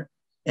right there.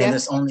 And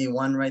there's only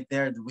one right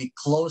there. We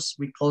close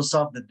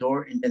off the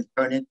door and then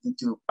turn it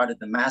into part of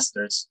the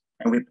masters.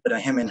 And we put a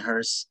him and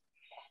hers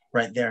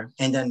right there.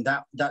 And then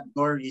that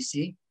door you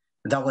see,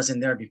 that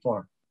wasn't there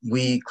before.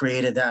 we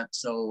created that,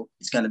 so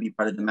it's going to be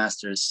part of the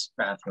master's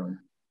bathroom.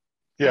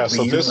 Yeah,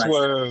 so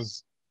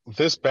Utilize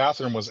this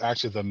bathroom was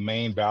actually the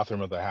main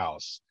bathroom of the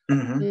house.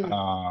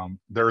 Mm-hmm.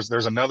 There's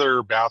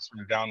another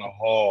bathroom down the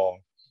hall.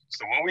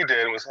 So what we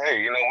did was,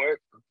 hey, you know what?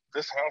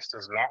 This house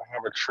does not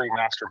have a true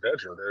master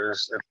bedroom.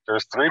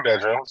 There's 3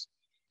 bedrooms,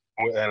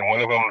 and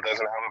one of them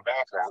doesn't have a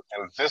bathroom.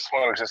 And this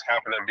one just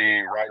happened to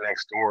be right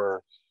next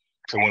door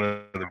to one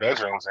of the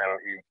bedrooms.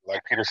 And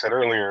like Peter said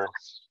earlier,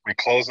 we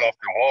closed off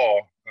the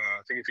wall.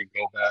 I think if you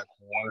go back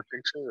one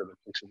picture or the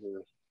picture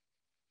here.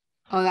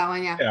 Oh, that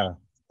one, yeah. Yeah.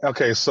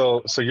 Okay,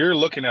 so you're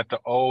looking at the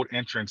old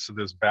entrance to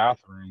this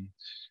bathroom,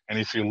 and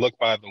if you look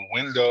by the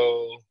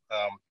window,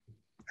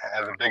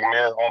 and the big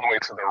mirror all the way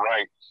to the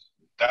right,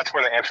 that's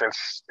where the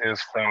entrance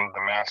is from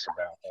the master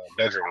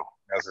bedroom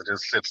as it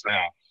just sits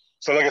now.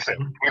 So like I said,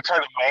 we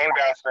turned the main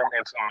bathroom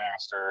into a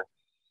master,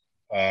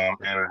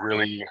 and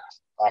really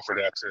offer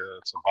that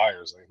to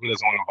buyers. Like, who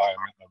doesn't want to buy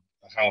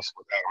a house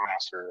without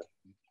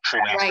a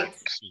true master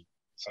suite?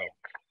 So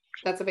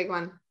that's a big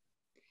one.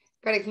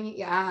 Greta,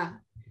 yeah.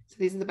 So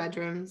these are the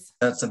bedrooms.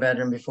 That's the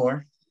bedroom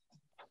before.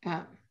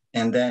 Yeah.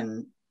 And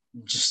then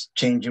just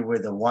change it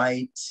with a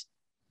white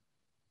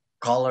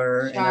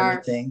color and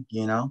everything,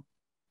 you know?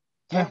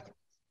 Yeah.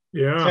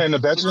 Yeah. And the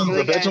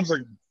really bedrooms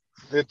are,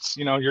 it's,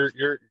 you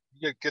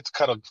get to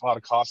cut a lot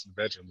of costs in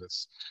the bedrooms.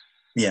 It's,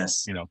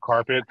 yes,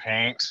 carpet,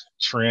 paint,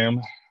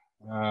 trim.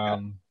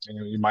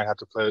 You might have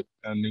to put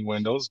new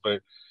windows,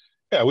 but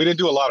yeah, we didn't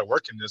do a lot of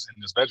work in this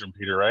bedroom,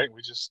 Peter, right?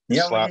 We just we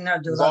did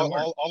not do a lot of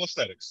work. All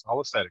aesthetics.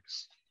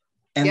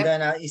 And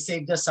then it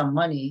saved us some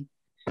money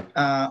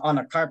on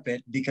a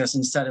carpet, because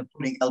instead of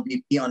putting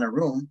LVP on a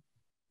room,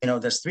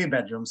 there's 3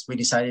 bedrooms, we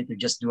decided to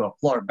just do a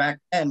floor. Back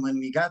then, when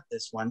we got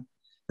this one,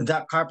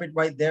 that carpet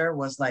right there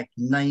was like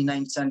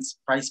 99 cents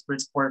price per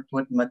square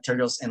foot,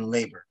 materials and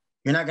labor.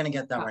 You're not going to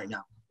get that right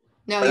now.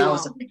 No, but that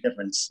was a big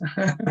difference.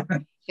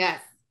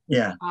 Yes.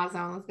 Yeah.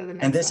 Awesome. Let's go to the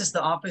next And this one. is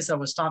the office I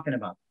was talking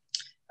about.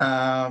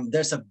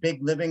 There's a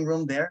big living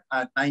room there,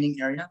 a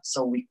dining area.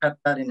 So we cut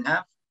that in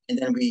half, and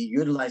then we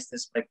utilize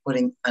this by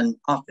putting an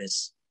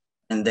office,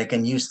 and they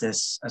can use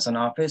this as an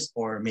office,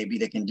 or maybe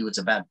they can do it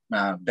as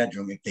a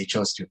bedroom if they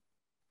chose to.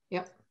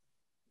 Yep.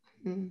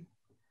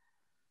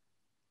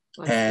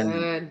 Looks and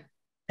good.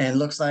 And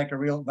looks like a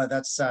real, but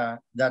that's a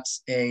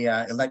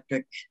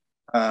electric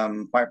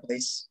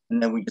fireplace.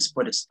 And then we just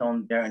put a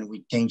stone there, and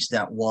we changed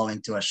that wall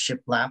into a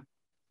shiplap,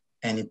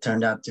 and it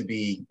turned out to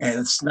be, and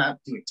it's not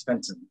too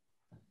expensive.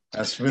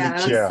 That's really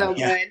cheap. That looks so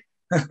good.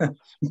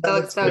 That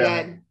looks so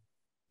good.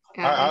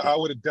 Yeah. I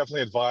would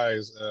definitely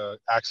advise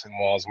accent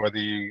walls, whether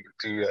you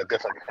do a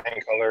different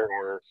paint color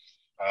or,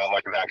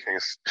 like in that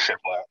case,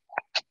 shiplap.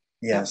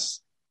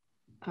 Yes.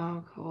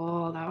 Oh,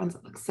 cool. That one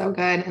looks so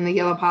good. And the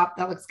yellow pop,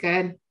 that looks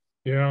good.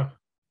 Yeah.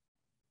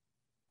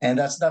 And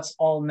that's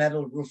all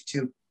metal roof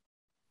too.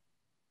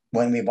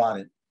 When we bought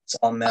it, it's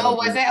all metal. Oh,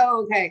 was it?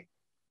 Oh, okay.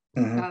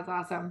 Mm-hmm. That's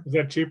awesome. Is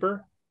that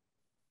cheaper?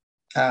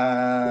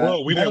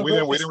 Well, we didn't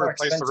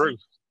replace the roof.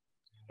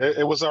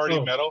 It was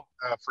already metal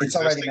for it's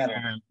already metal.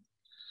 And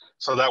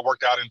so that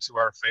worked out into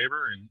our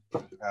favor,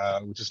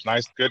 and which is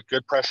nice,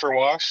 good pressure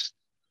wash.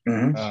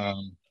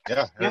 Mm-hmm.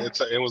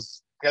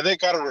 They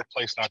got it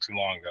replaced not too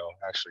long ago,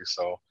 actually.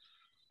 So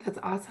that's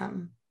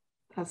awesome.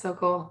 That's so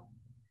cool.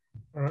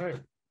 All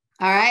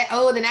right.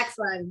 Oh, the next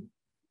one.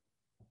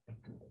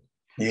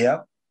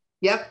 Yep.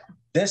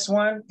 This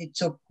one, it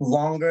took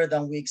longer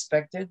than we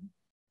expected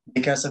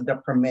because of the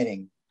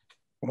permitting.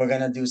 We're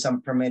going to do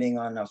some permitting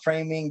on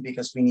framing,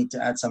 because we need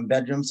to add some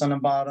bedrooms on the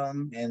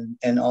bottom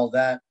and all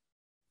that.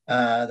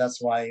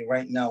 That's why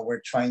right now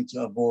we're trying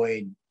to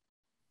avoid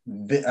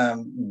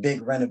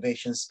big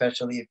renovations,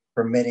 especially if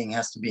permitting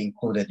has to be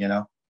included,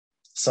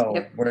 So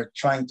we're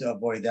trying to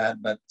avoid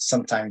that, but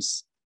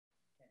sometimes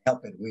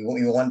help it. We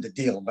want the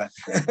deal, but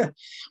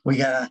we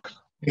gotta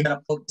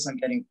focus on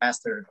getting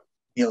faster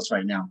deals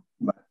right now.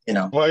 But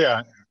Well,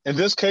 yeah. In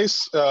this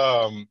case,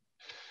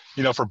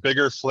 for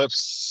bigger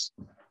flips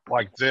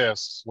like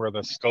this, where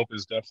the scope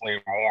is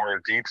definitely more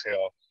in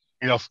detail,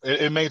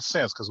 it made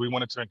sense, because we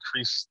wanted to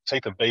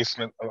take the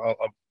basement.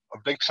 A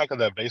big chunk of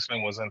that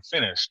basement was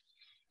unfinished.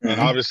 And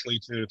obviously,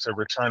 to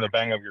return the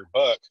bang of your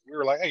buck, we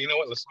were like, hey, you know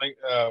what?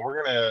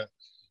 We're gonna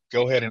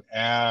go ahead and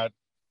add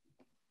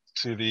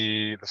to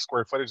the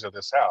square footage of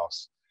this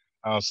house.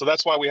 So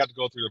that's why we had to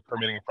go through the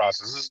permitting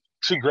process. This is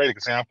 2 great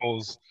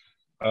examples.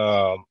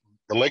 The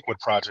Lakewood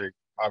project,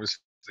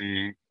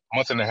 obviously, a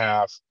month and a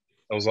half.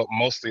 It was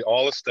mostly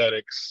all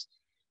aesthetics,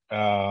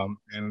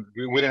 and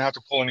we didn't have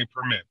to pull any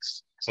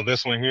permits. So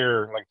this one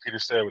here, like Peter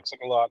said, it took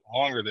a lot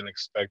longer than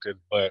expected,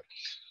 but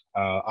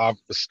the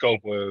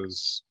scope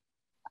was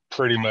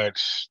pretty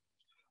much,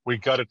 we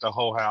gutted the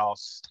whole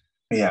house.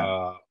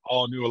 Yeah.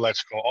 All new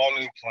electrical, all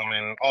new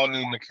plumbing, all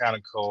new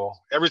mechanical.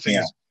 Everything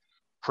is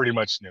pretty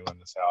much new in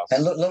this house.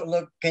 And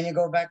look, can you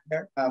go back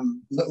there?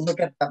 Look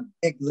at the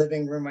big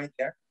living room right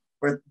there.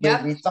 Where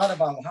we thought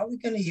about how we're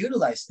going to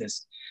utilize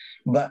this.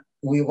 But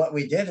what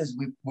we did is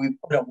we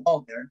put a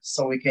wall there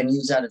so we can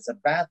use that as a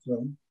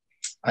bathroom,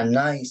 a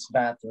nice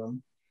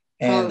bathroom.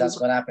 And that's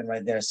what happened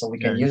right there. So we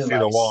can you utilize see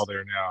the wall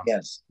there now.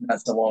 Yes,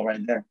 that's the wall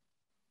right there,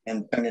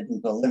 and turn it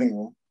into a living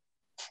room.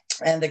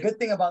 And the good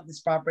thing about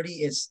this property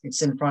is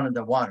it's in front of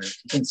the water.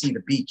 You can see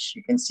the beach.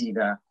 You can see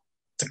the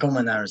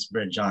Tacoma Narrows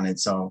Bridge on it.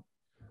 So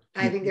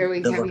I think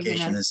the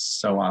location is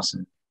so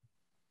awesome.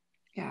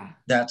 Yeah.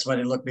 That's what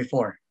it looked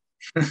before.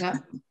 Yep.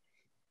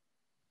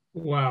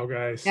 Wow,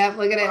 guys. Yep.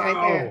 Look at it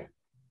right there.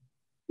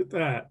 Look at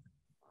that.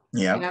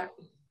 Yep.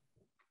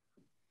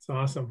 It's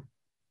awesome.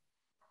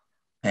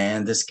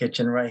 And this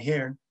kitchen right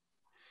here,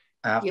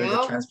 after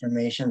the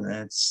transformation,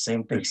 it's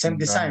same thing, same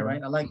design,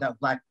 right? I like that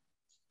black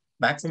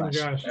backsplash.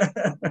 Oh my gosh.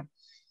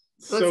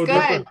 So looks good.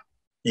 Different.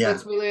 Yeah.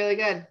 Looks really, really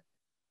good.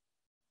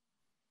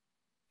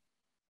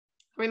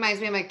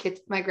 Reminds me of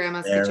my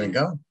grandma's kitchen. There we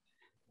go.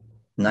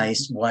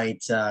 Nice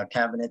white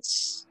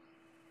cabinets,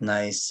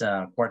 nice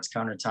quartz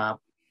countertop.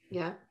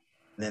 Yeah.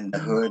 Then the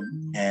hood,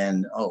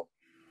 and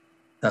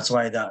that's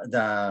why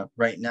the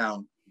right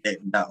now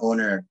the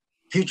owner,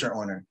 future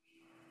owner,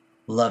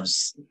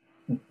 loves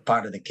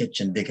part of the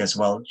kitchen because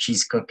while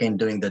she's cooking,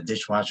 doing the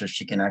dishwasher,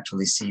 she can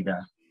actually see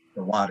the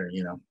water,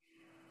 you know.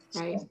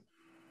 Right. So.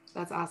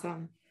 That's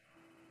awesome.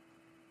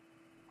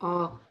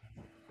 Oh.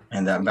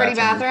 And that pretty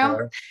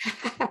bathroom.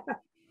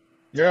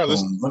 Yeah,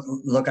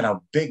 look at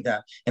how big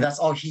that, and that's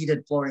all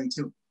heated flooring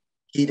too.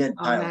 Heated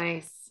tile.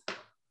 Nice.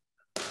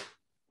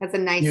 That's a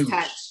nice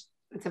touch.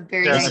 It's a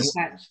very nice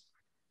touch.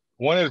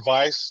 One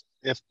advice: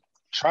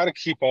 try to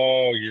keep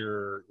all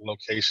your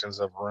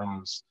locations of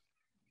rooms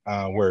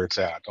where it's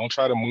at. Don't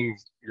try to move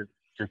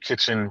your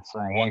kitchen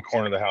from one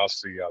corner of the house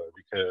to the other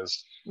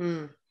because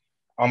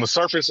on the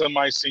surface it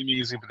might seem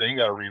easy, but then you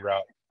got to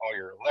reroute all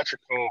your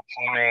electrical,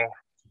 plumbing.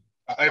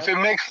 If it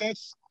makes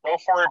sense, go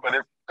for it. But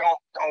if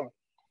don't.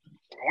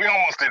 We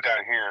almost did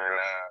that here.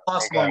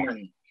 Cost more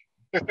money.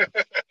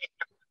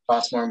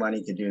 Cost more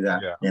money to do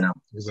that. Yeah, you know.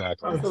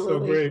 Exactly. That's so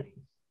great.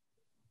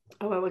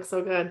 Oh, it looks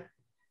so good.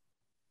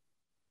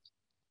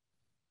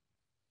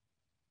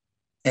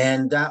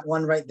 And that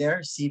one right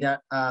there, see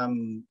that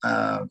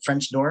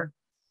French door?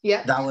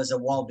 Yeah. That was a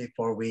wall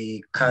before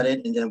we cut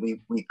it, and then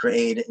we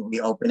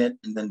open it,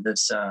 and then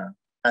there's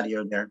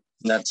patio there on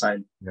that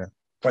side. Yeah.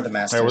 For the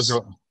masters.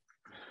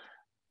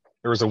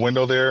 There was a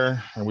window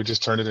there, and we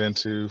just turned it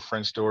into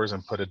French doors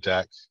and put a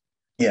deck.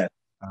 Yeah.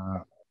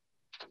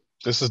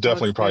 This is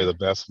definitely probably the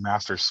best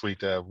master suite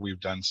that we've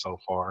done so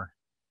far.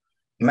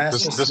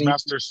 This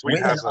master suite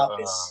has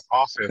an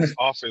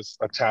office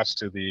attached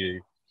to the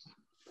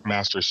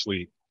master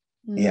suite.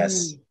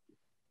 Yes.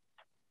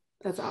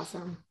 That's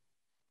awesome.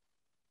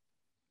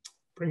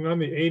 Bring on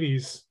the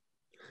 80s.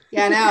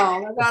 Yeah, I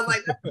know. I was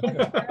like,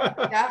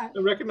 I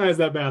recognize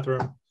that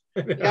bathroom.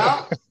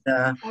 Yeah.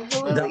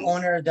 Absolutely. The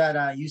owner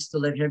that used to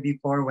live here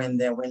before, when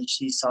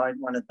she saw it,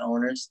 one of the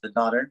owners, the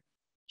daughter,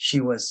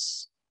 she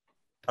was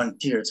on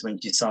tears when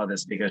she saw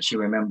this because she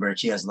remembered,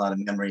 she has a lot of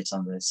memories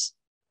on this.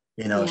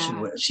 You know,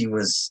 she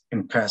was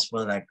impressed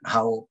with like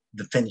how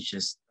the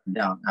finishes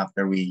down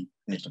after we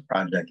finished the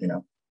project, you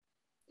know.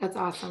 That's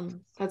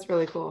awesome. That's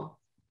really cool.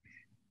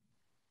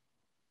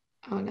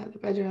 Oh, another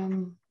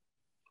bedroom.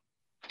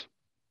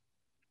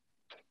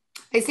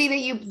 I see that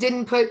you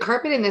didn't put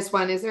carpet in this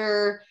one. Is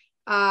there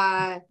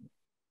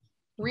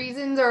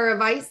reasons or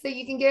advice that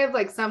you can give?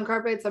 Like some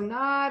carpet, some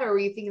not, or were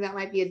you thinking that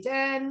might be a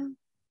den?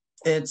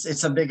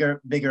 It's a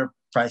bigger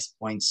price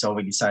point, so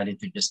we decided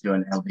to just do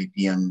an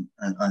LVP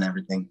on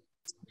everything.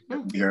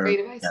 Great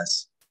advice.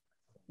 Yes.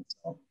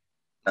 So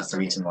that's the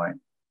reason why.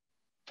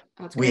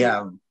 That's we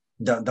have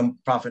the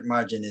profit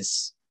margin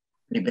is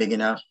pretty big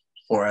enough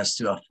for us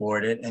to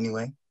afford it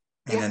anyway.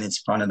 And then it's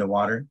front of the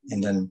water.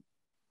 And then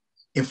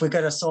if we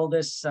could have sold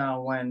this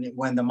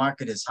when the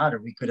market is hotter,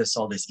 we could have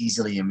sold this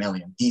easily $1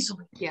 million,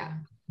 easily. Yeah.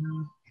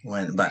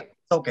 But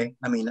it's okay.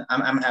 I mean,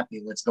 I'm happy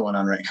with what's going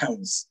on right now.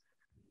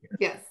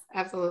 Yes,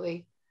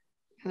 absolutely.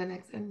 And the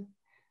next one.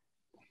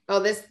 Oh,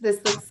 this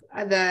looks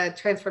the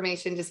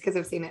transformation, just because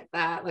I've seen it.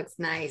 That looks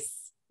nice.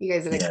 You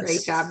guys did a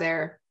great job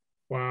there.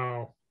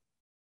 Wow.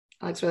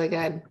 That looks really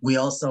good. We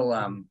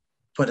also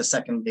put a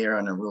second layer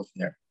on the roof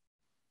there.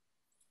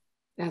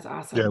 That's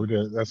awesome. Yeah, we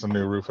did. That's a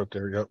new roof up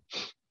there. Yep.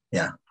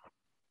 Yeah.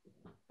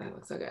 That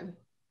looks so good.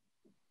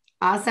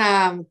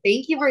 Awesome.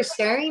 Thank you for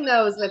sharing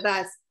those with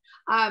us.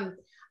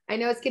 I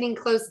know it's getting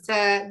close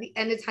to the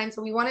end of time,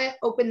 so we want to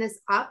open this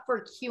up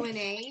for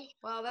Q&A.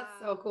 Well, that's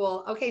so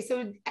cool. Okay,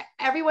 so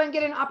everyone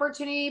get an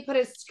opportunity, put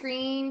a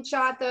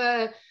screenshot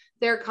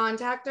their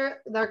contact.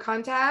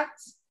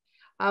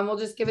 We'll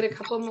just give it a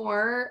couple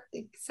more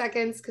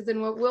seconds, because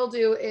then what we'll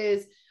do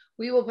is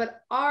we will put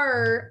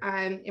our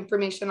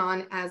information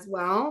on as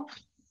well.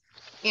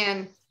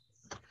 And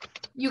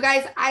you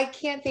guys, I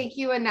can't thank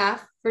you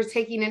enough for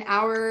taking an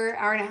hour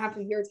and a half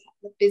of your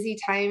busy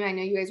time. I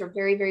know you guys are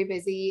very, very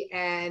busy,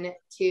 and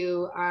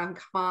to come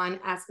on,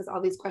 ask us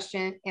all these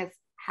questions, and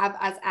have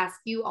us ask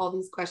you all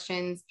these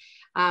questions.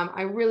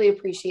 I really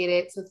appreciate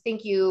it. So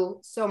thank you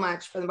so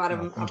much from the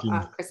bottom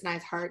of Chris and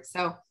I's heart.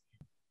 So,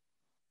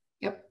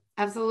 yep,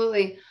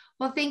 absolutely.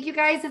 Well, thank you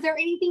guys. Is there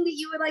anything that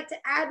you would like to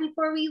add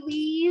before we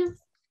leave?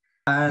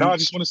 No, I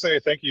just want to say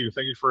thank you.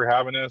 Thank you for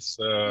having us.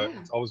 Yeah.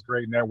 It's always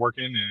great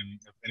networking, and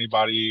if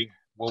anybody,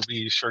 will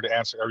be sure to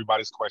answer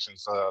everybody's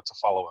questions to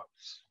follow up.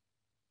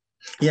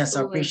 Yes,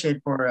 Absolutely. I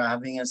appreciate for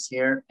having us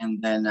here,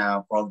 and then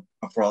for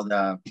all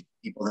the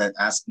people that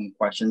asking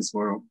questions,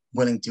 we're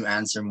willing to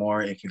answer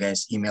more if you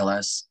guys email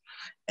us,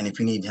 and if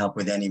you need help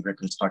with any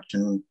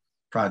reconstruction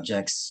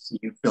projects,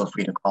 you feel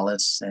free to call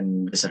us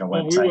and visit our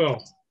website. We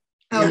will.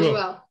 Oh, we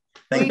will.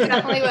 Thank We you.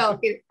 definitely will.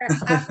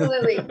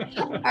 Absolutely.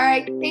 All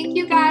right. Thank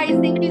you guys.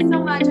 Thank you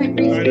so much. I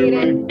appreciate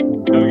it.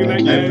 Have a good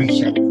night, I guys.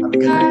 appreciate it. Have a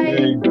good Bye.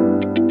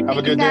 night. Have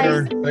a Thank good you,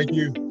 guys. dinner. Thank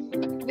you.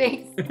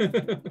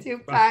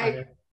 Thanks. Bye.